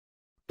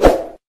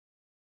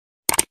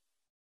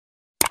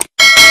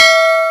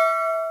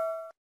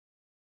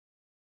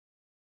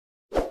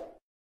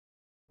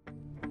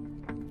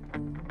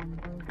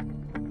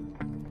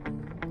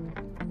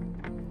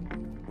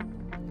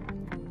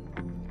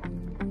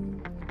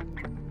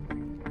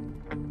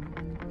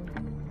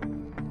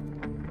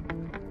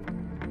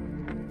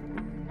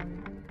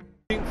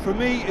For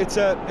me, it's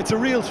a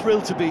real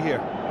thrill to be here.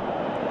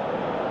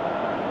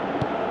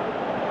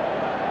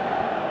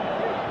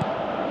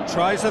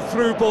 Tries a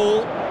through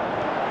ball.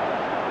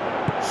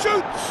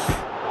 Shoots!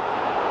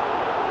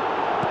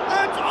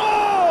 And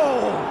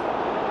oh!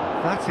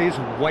 That is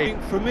way.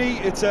 For me,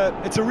 it's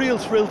a real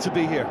thrill to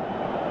be here.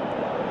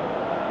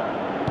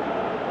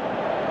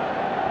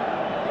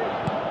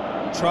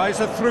 Tries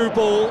a through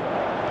ball.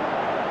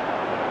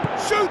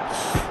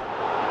 Shoots!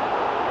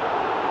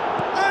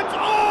 And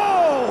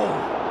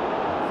oh!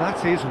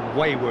 That is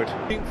wayward.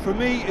 For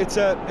me, it's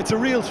a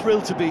real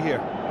thrill to be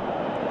here.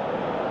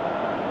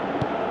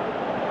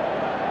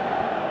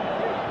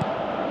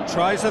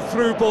 Tries a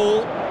through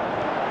ball.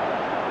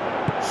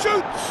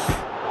 Shoots!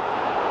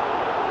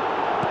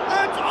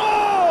 And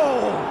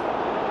oh!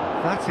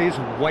 That is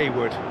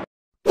wayward.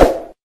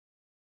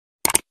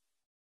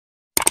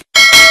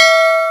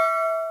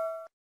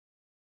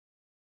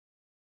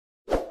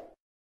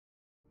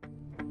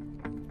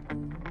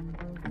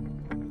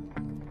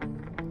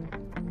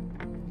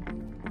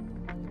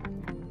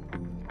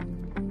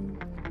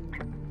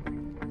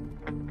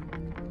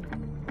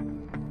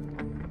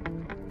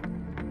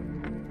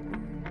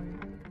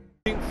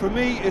 For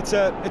me, it's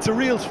a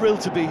real thrill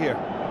to be here.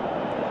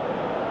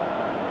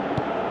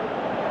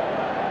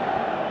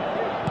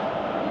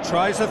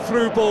 Tries a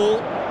through ball.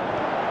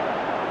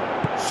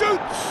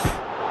 Shoots!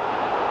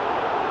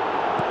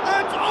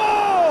 And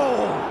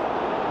oh!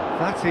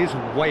 That is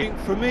way.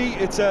 For me,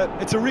 it's a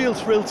real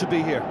thrill to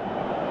be here.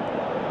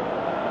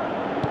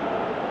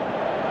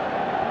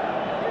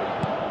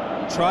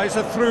 Tries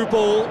a through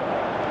ball.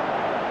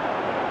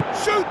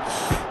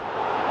 Shoots!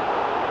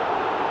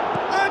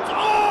 And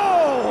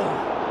oh!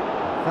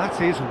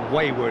 That is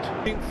wayward.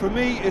 For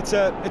me, it's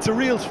a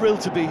real thrill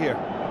to be here.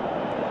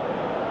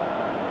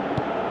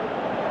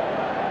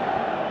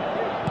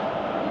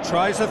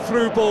 Tries a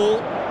through ball.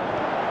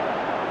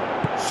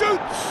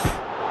 Shoots!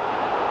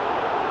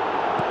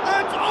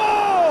 And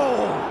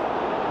oh!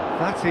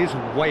 That is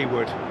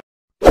wayward.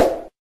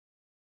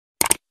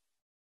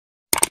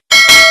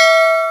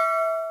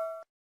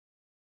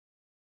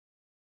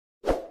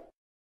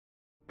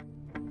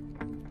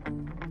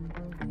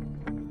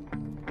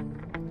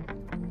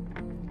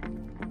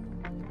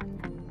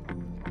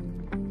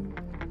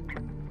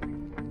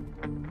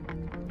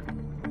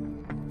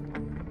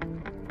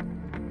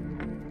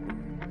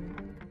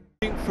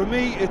 For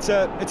me, it's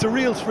a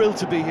real thrill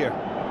to be here.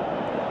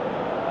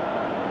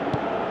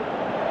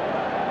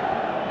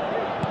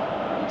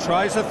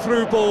 Tries a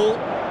through ball.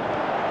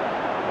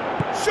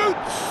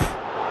 Shoots!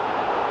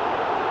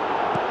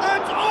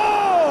 And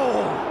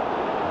oh!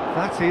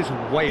 That is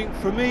way.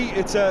 For me,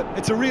 it's a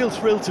real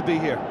thrill to be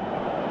here.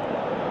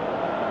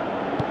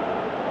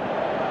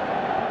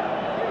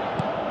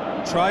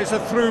 Tries a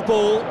through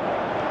ball.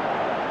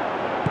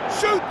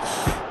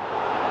 Shoots!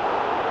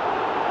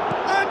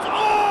 And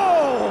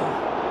oh!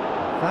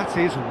 That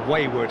is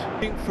wayward.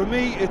 For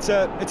me, it's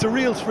a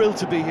real thrill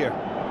to be here.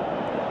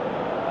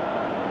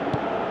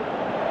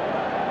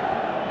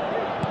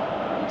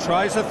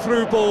 Tries a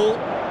through ball.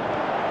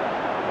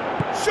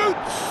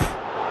 Shoots!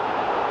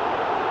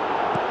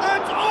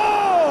 And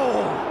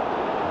oh!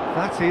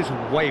 That is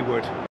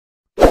wayward.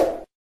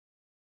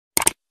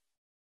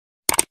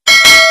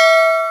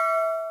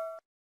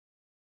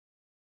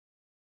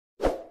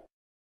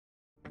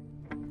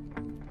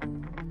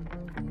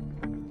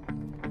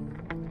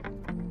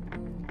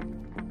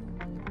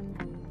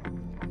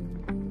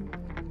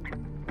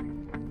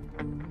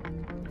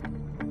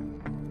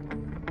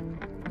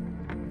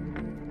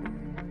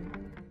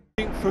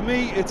 For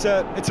me, it's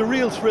a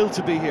real thrill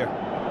to be here.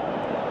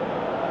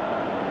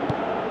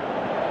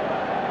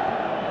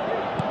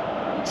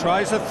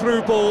 Tries a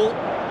through ball.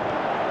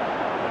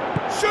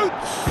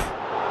 Shoots!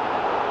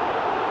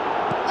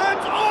 And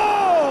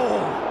oh!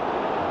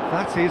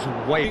 That is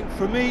way.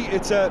 For me,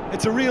 it's a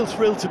real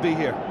thrill to be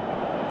here.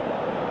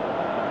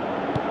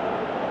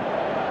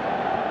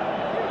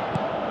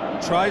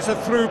 Tries a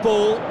through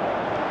ball.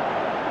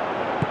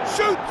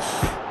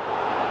 Shoots!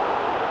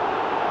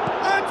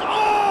 And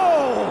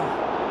oh!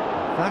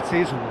 That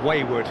is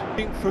wayward.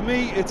 For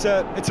me, it's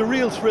a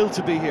real thrill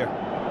to be here.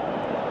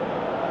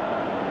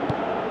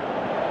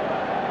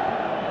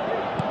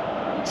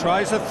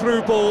 Tries a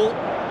through ball.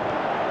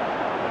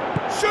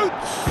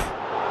 Shoots!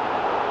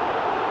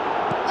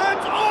 And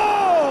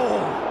oh!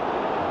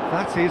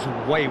 That is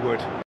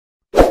wayward.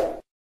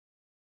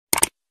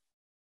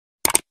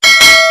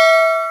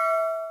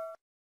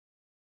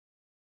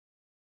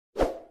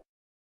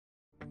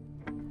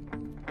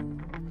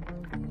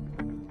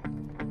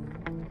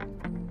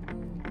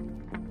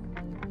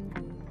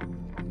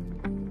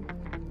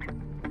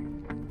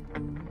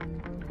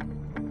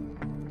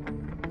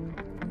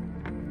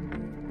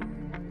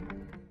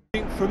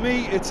 For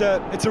me, it's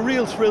a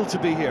real thrill to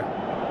be here.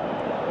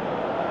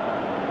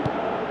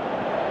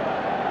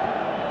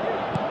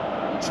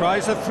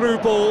 Tries a through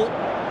ball.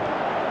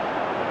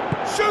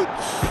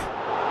 Shoots!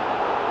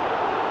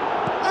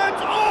 And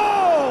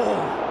oh!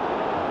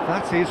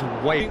 That is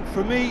way.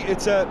 For me,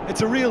 it's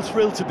a real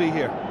thrill to be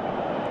here.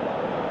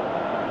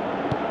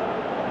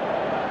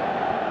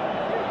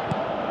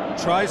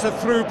 Tries a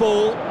through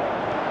ball.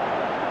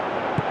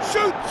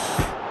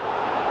 Shoots!